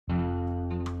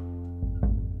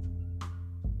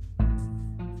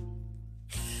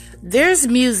There's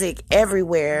music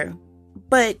everywhere,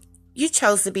 but you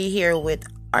chose to be here with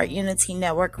Art Unity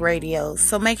Network Radio,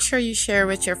 so make sure you share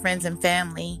with your friends and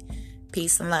family.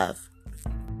 Peace and love.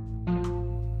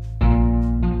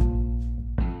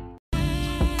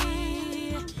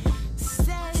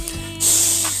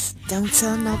 Shh, don't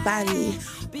tell nobody.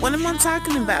 What am I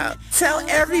talking about? Tell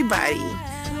everybody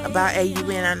about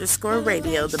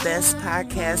AUN_radio, the best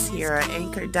podcast here on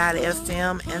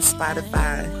Anchor.fm and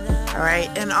Spotify. All right,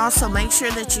 and also make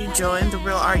sure that you join the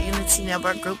Real Art Unity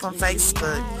Network group on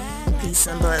Facebook. Peace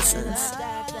and blessings.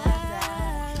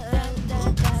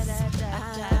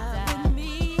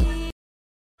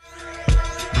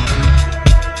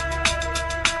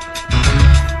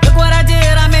 Look what I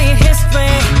did, I made history.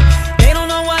 They don't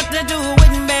know what to do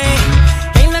with me.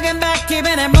 Ain't looking back,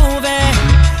 keeping it moving.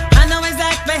 I know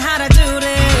exactly how to do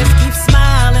this. Keep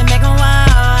smiling, make a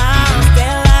wow. Stay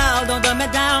loud, don't dumb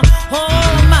it down.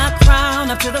 Hold my crown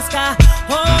up to the sky.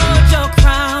 Hold your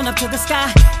crown up to the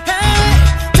sky. Hey,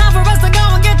 time for us to go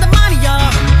and get the money, y'all.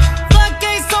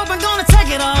 Floodgates open, gonna take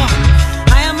it all.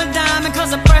 I am a diamond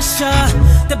cause of pressure.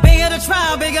 The bigger the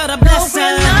trial, bigger the blessing.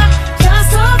 No, we're not just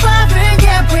surviving,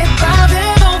 yeah, we're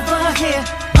thriving over here.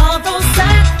 All those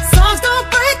sad songs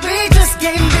don't break me, just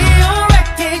gave me a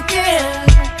record, yeah.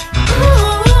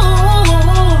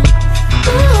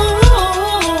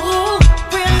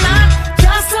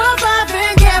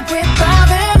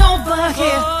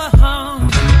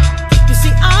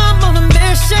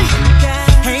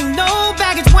 Ain't no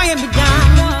baggage weighing me down.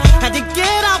 Had to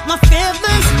get out my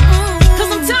feelings, cause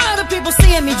I'm tired of people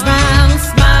seeing me drown.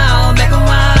 Smile, make 'em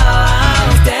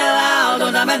wild. Stay loud,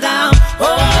 don't dumb it down.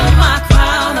 Hold my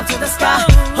crown up to the sky.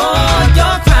 Hold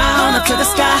your crown up to the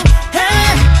sky.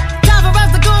 Hey, time for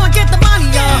us to go and get the money,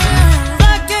 y'all.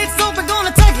 Floodgates open,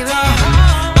 gonna take it all.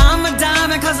 I'm a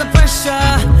diamond cause of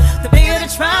pressure. The bigger the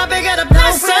trial, bigger the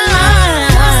blessing.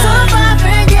 Just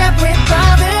surviving, yeah, we're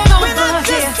thriving.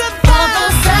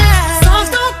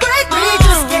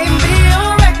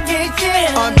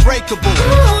 Unbreakable,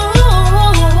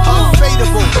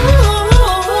 unfadable.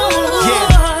 Yeah,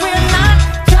 we're not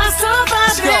just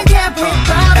surviving, yeah, we're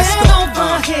thriving over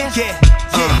here.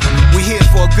 Yeah, we here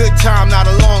for a good time, not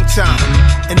a long time.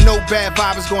 And no bad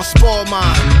vibe is gonna spoil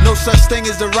mine. No such thing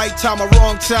as the right time or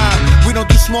wrong time. We don't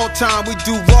do small time, we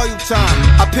do royal time.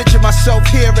 I picture myself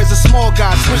here as a small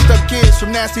guy. Switched up gears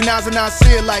from nasty nines and I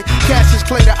see it like Cassius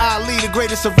Clay to Ali, the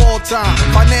greatest of all time.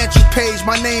 Financial page,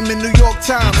 my name in New York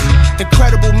Times.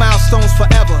 Incredible milestones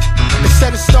forever. It's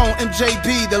set in stone,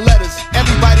 MJB, the letters.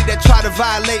 Everybody that try to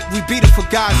violate, we beat it for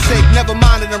God's sake. Never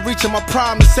mind that I'm reaching my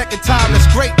prime the second time. That's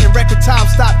great. In record time,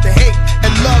 stop the hate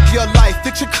and love your life.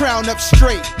 Fix your crown up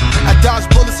straight. I dodged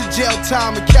bullets in jail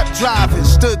time and kept driving.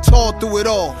 Stood tall through it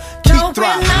all. Keep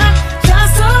thriving. We're not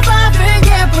just surviving,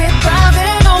 yeah, we're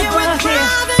thriving over here.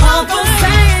 All those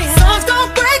same songs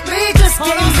don't break me, just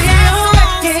give me a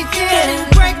record,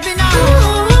 yeah. Break me now.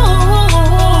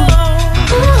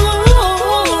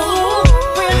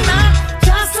 We're not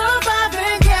just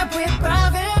surviving, yeah, we're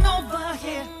thriving over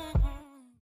here.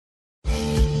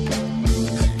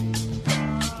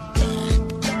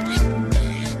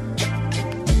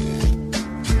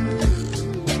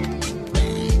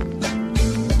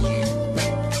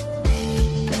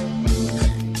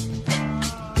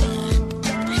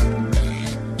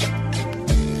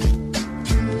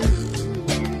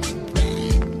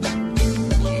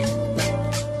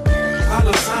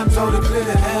 To clear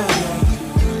the air.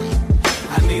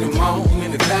 I need a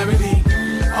moment of clarity.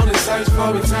 On the search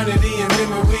for eternity and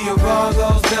memory of all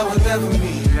those that were there for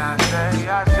me. I say,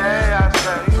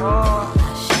 oh.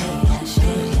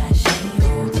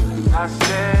 I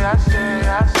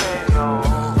say,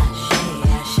 oh.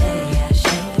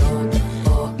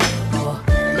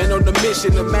 On the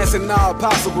mission, amassing all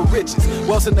possible riches.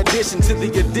 Wealth in addition to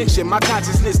the addiction. My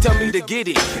consciousness tell me to get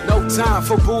it. No time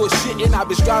for bullshitting. I've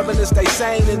been striving to stay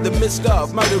sane in the midst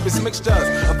of murderous mixtures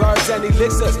of herbs and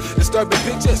elixirs. Disturbing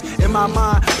pictures in my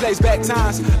mind plays back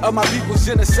times of my people's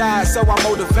genocide. So I'm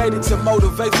motivated to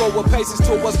motivate forward paces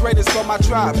to what's greatest for my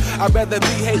tribe. I'd rather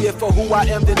be hated for who I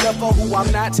am than love for who I'm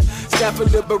not. Stand for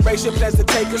liberation, plans to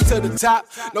take us to the top.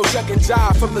 No shucking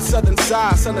jive from the southern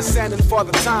side. Son of sand and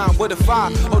father time. What if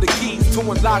I hold the keys to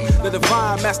unlock the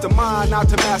divine mastermind, not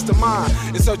to mastermind.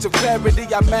 In search of clarity,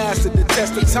 I mastered the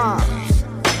test of time.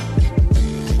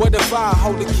 What if I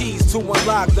hold the keys to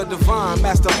unlock the divine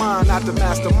mastermind, not the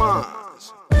mastermind?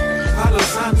 Palo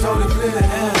Santo to clear the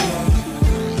air.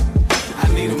 I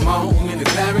need a moment of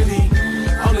clarity.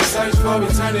 On the search for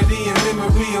eternity and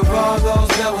memory of all those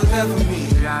that were there for me.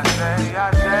 I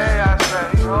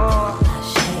say, oh.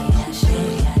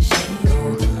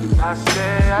 I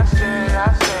say,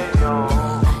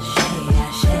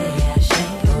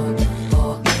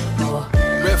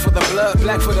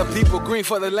 green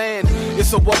for the land.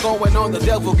 It's a war going on, the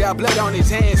devil got blood on his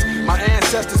hands. My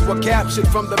ancestors were captured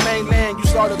from the mainland. You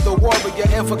started the war, but you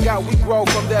and forgot we grow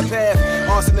from that path.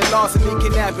 Arson and larceny,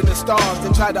 kidnapping the stars,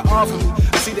 then try to offer me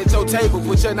a seat at your table,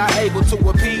 but you're not able to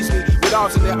appease me with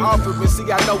alternate offerings. See,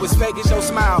 I know it's fake, it's your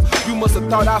smile. You must have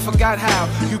thought I forgot how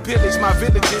you pillaged my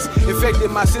villages,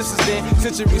 infected my sisters, then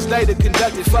centuries later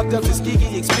conducted fucked up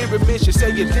Tuskegee experiments. You say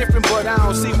you're different, but I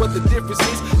don't see what the difference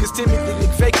is. Cause Timothy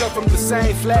and Fake up from the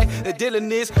same flag that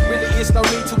Dylan is. Really, it's no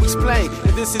need to explain.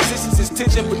 And this existence is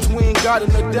tension between God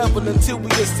and the devil until we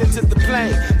ascend to the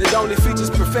plane that only features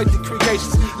perfected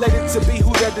creations. Later to be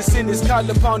who their descendants called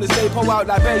upon as they pour out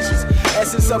libations.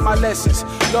 Essence of my lessons,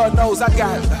 Lord knows I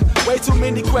got way too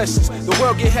many questions. The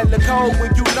world get hella cold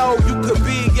when you know you could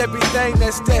be everything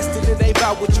that's destined. It ain't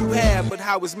about what you have, but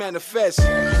how it's manifested.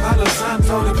 Palo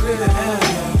Santo to clear the air.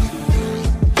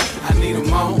 I need a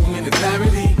moment of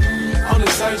clarity. On the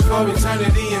search for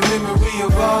eternity and memory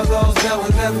of all those that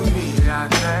will never meet. I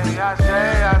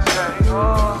say,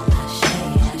 oh.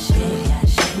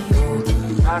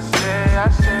 I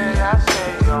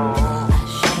say, oh.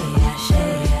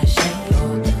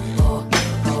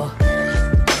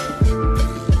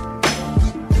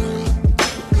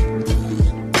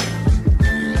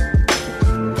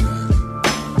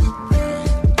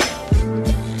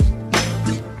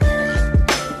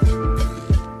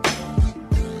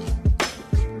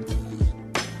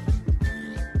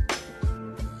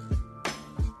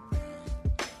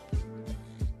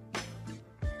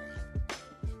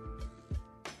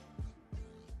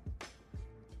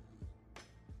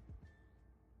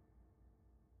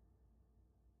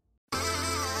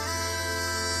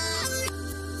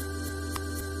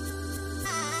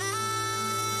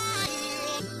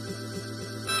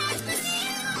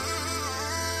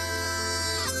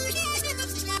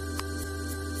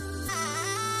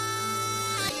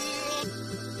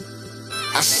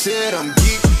 I said I'm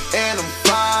geek and I'm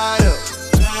fired up.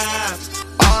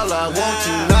 All I want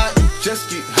tonight is just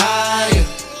get higher.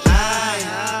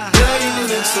 Girl, you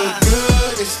look so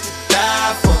good, it's to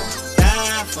die for.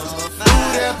 Ooh,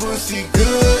 that pussy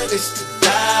good, it's to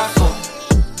die for.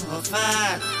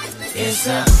 It's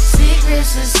a secret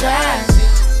society.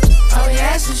 All we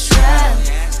ask is try.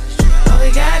 All we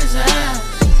got is love.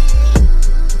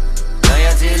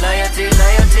 Loyalty, loyalty,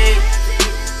 loyalty.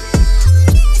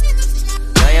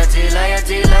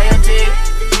 Loyalty, loyalty.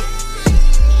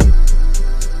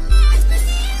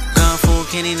 Kung Fu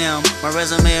Kenny them. My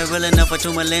resume is real enough for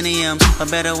 2 millenniums. A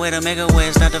better way to make a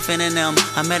way, start defending them.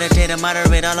 I meditate and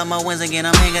moderate all of my wins again.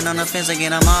 I'm hanging on the fence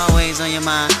again, I'm always on your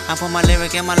mind. I put my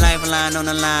lyric and my lifeline on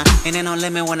the line. Ain't there no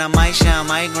limit when I might shine,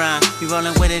 might grind. You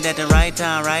rolling with it at the right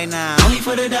time, right now. Only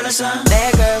for the dollar sign.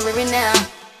 Bad girl, read me now.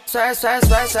 Swear,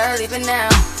 leave it now.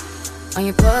 On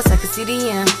your pulse, I can see the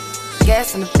end.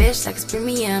 Gas on the bitch like it's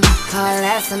premium. Hard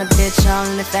ass on the bitch, all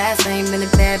in the fast lane. Been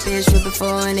a bad bitch with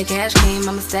before any cash came.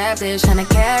 I'm established, 100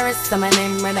 carats on my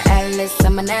name, run the atlas.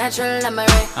 I'm a natural, I'm a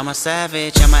ray. I'm a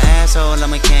savage, I'm an asshole,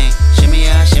 I'm a king. Shimmy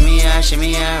out,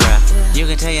 right. You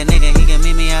can tell your nigga he can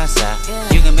meet me outside.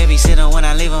 You can babysit him when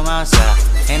I leave him outside.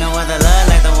 Ain't no other love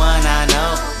like the one I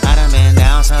know. I done been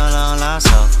down so long, lost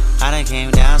hope. I done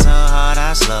came down so hard,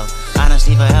 I slow.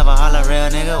 Honesty forever, all a real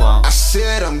nigga won't. I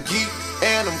said I'm geek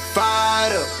and I'm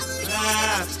fired up.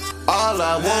 All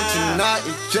I want tonight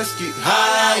is just get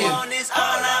higher. All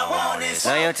I want is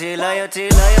loyalty, loyalty,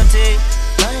 loyalty.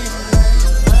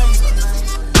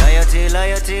 Loyalty,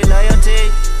 loyalty,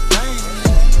 loyalty.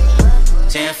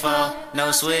 10-4,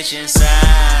 no switching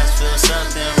sides. Feel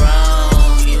something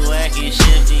wrong. You acting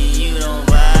shifty, you don't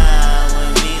vibe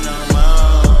with me no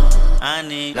more. I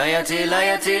need loyalty,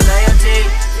 loyalty, loyalty.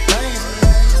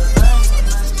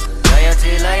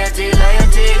 Loyalty,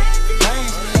 loyalty.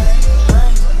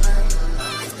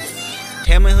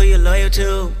 Tell me who you're loyal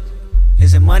to.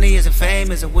 Is it money, is it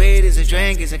fame, is it weed, is it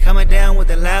drink? Is it coming down with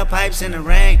the loud pipes in the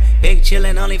rain? Big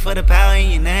chillin' only for the power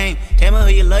in your name. Tell me who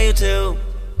you're loyal to.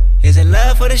 Is it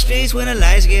love for the streets when the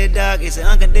lights get dark? Is it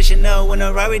unconditional when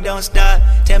the Rari don't stop?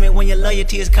 Tell me when your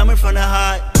loyalty is coming from the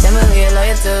heart. Tell me who you're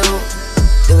loyal to.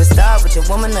 Do it start with your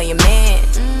woman or your man?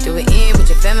 Do it end with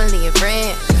your family and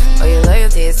friends? Or your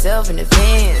loyalty is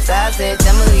self-in-defense? I said,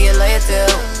 tell me who you're loyal to.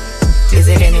 Is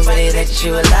it anybody that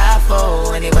you would lie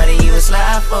for? Anybody you would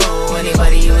slide for?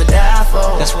 Anybody you would die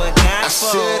for? That's what God I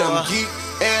said I'm geek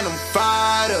and I'm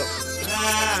fired up.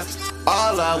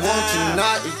 All I want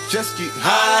tonight is just get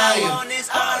higher. All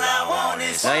I want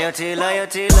is loyalty,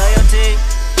 loyalty, loyalty.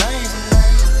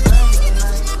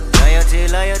 Loyalty,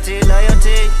 loyalty,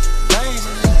 loyalty.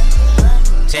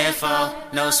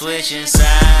 10-4, no switching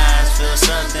sides. Feel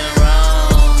something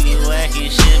wrong. You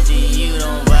acting shifty, you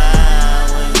don't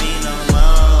vibe with me no more.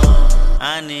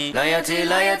 I need loyalty,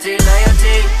 loyalty,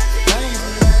 loyalty.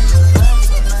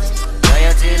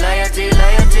 Loyalty, loyalty,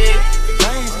 loyalty.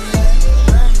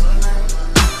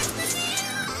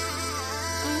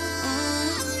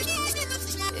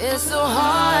 It's so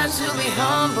hard to be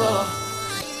humble.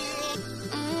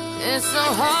 It's so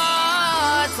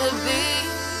hard to be.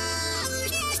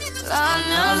 Lord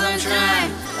knows I'm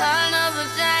trying. Lord knows I'm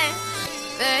trying,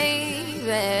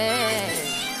 baby.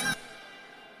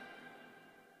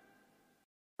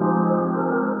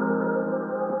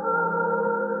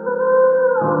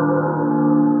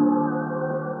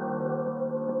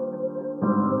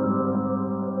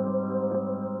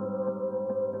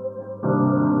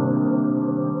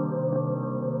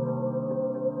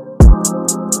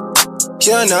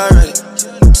 You're not ready,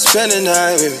 spend the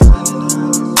night with me.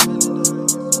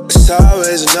 It's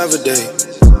always another day.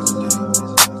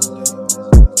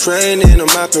 Praying on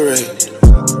my parade.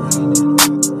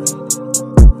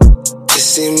 It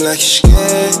seems like you're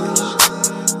scared.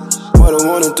 What I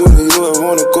wanna do to you, I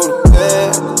wanna go to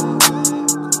bed.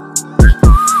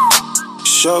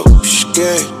 So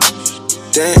scared,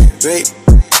 damn, babe,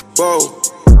 whoa.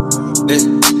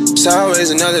 It's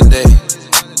always another day.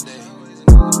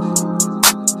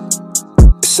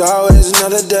 It's always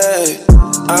another day.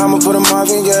 I'ma put them off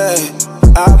and yeah,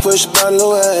 I'll push the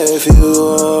bottle away for you,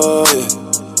 oh, yeah.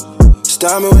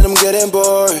 Stop me when I'm getting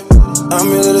bored. I'm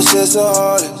your little sister,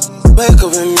 hardest. Wake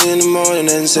up with me in the morning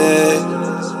and say,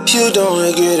 you don't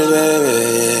regret it,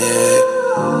 baby.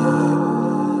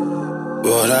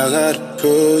 What I gotta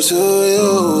prove to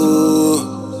you,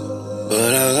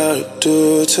 what I gotta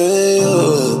do to you.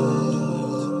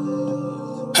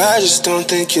 I just don't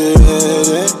think you're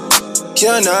ready.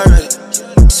 You're not ready,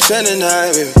 spend the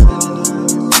night with me.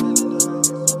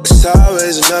 It's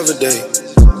always another day.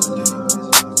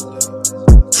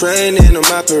 Praying on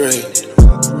my parade.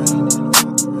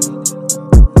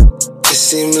 It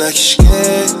seems like you're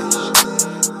scared.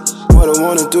 What I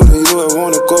wanna do to you, I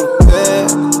wanna go to bed.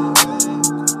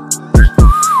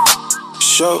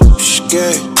 So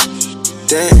scared,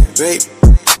 damn, babe,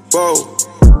 whoa.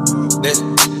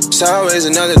 It's always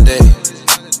another day.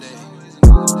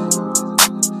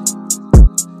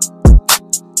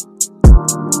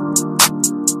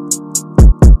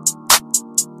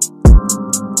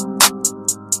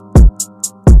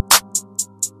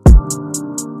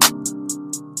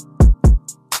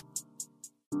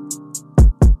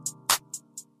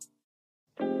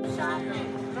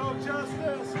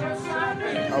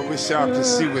 I wish y'all could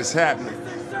see what's happening.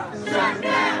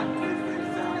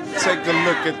 Take a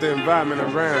look at the environment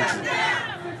around you.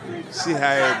 See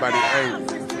how everybody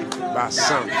angry about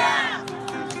something.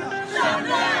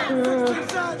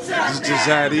 It's just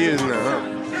how it is now, huh?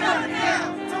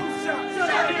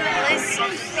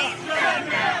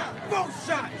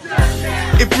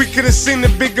 If we could've seen the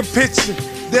bigger picture,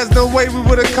 there's no way we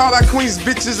would've called our queens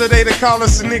bitches or they'd have called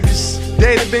us niggas.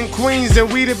 They'd have been queens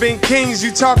and we'd have been kings.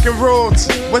 You talking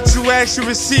royalty. What you ask, you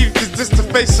receive, cause this the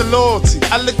face of loyalty.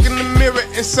 I look in the mirror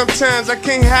and sometimes I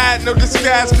can't hide. No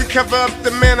disguise can cover up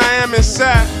the man I am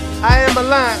inside. I am a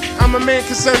lion, I'm a man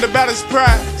concerned about his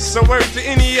pride. So word to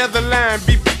any other line,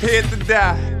 be prepared to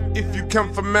die. If you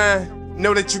come for mine,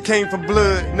 know that you came for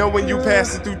blood. Know when you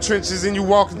passing through trenches and you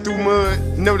walking through mud.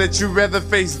 Know that you'd rather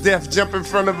face death, jump in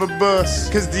front of a bus.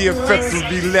 Cause the effect would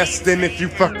be less than if you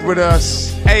fuck with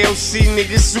us. AOC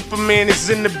nigga, Superman is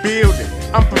in the building.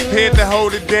 I'm prepared to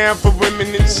hold it down for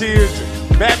women and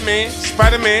children. Batman,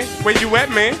 Spider-Man, where you at,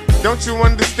 man? Don't you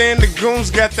understand the goons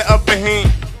got the upper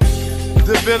hand?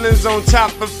 The villain's on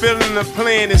top, fulfilling the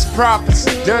plan. It's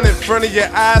prophecy, done in front of your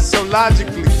eyes so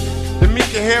logically. The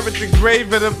meek inherit the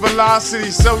grave at a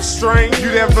velocity so strange.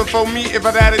 You'd have before me if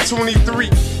I died at 23.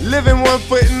 Living 1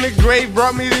 foot in the grave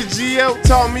brought me to G.O.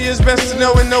 Taught me it's best to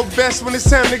know and know best when it's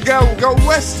time to go. Go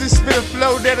west and spit a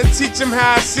flow that'll teach them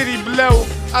how our city blow.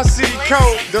 Our city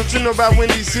cold. Don't you know about when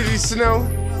these cities snow?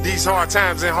 These hard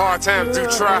times and hard times do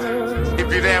try.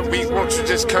 If you're that weak, won't you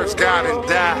just curse God and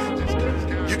die?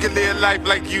 You can live life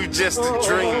like you just a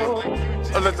dream,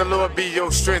 or let the Lord be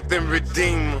your strength and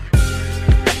redeemer.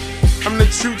 I'm the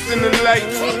truth and the light,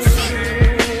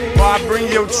 or I bring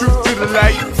your truth to the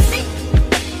light.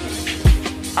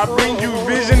 I bring you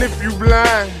vision if you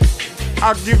blind,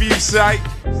 I'll give you sight.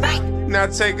 Now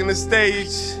taking the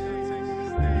stage,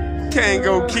 can't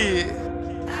go kid.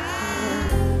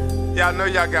 Y'all know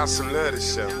y'all got some love to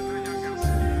show.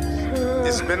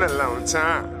 It's been a long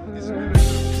time.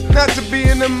 Not to be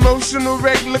an emotional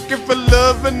wreck, looking for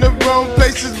love in the wrong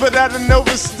places, but I done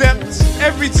overstepped.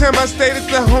 Every time I stayed at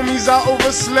the homies, I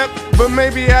overslept. But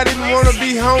maybe I didn't wanna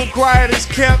be home, quiet as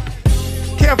kept.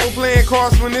 Careful playing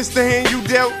cards when it's the hand you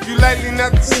dealt. You likely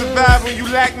not to survive when you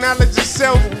lack knowledge of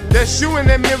self. That's you and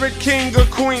that mirror king or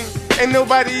queen. Ain't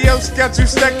nobody else got you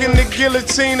stuck in the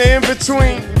guillotine or in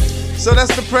between. So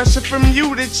that's the pressure from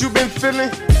you that you've been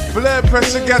feeling. Blood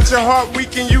pressure got your heart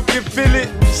weak and you can feel it.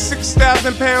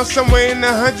 6,000 pounds somewhere in the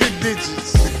 100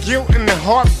 digits. The guilt and the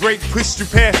heartbreak pushed you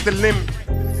past the limit.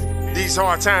 These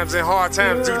hard times and hard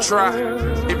times do try.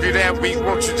 If you're that weak,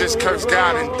 won't you just curse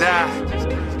God and die?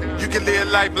 You can live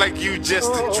life like you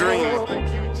just a dreamer,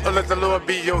 or let the Lord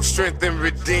be your strength and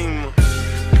redeemer.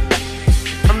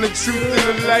 I'm the truth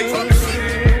and the light,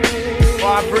 or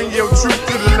I bring your truth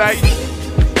to the light.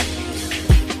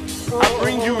 I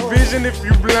bring you vision if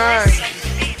you blind,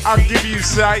 I'll give you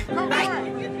sight. Come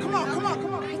on.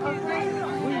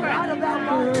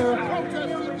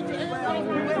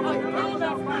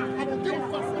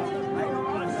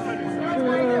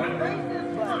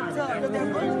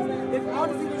 If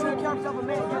honestly the true character of a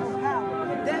man gives him power,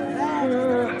 that badge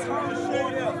is the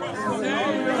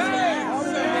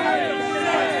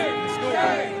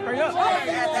Hurry up.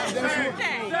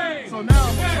 So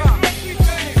now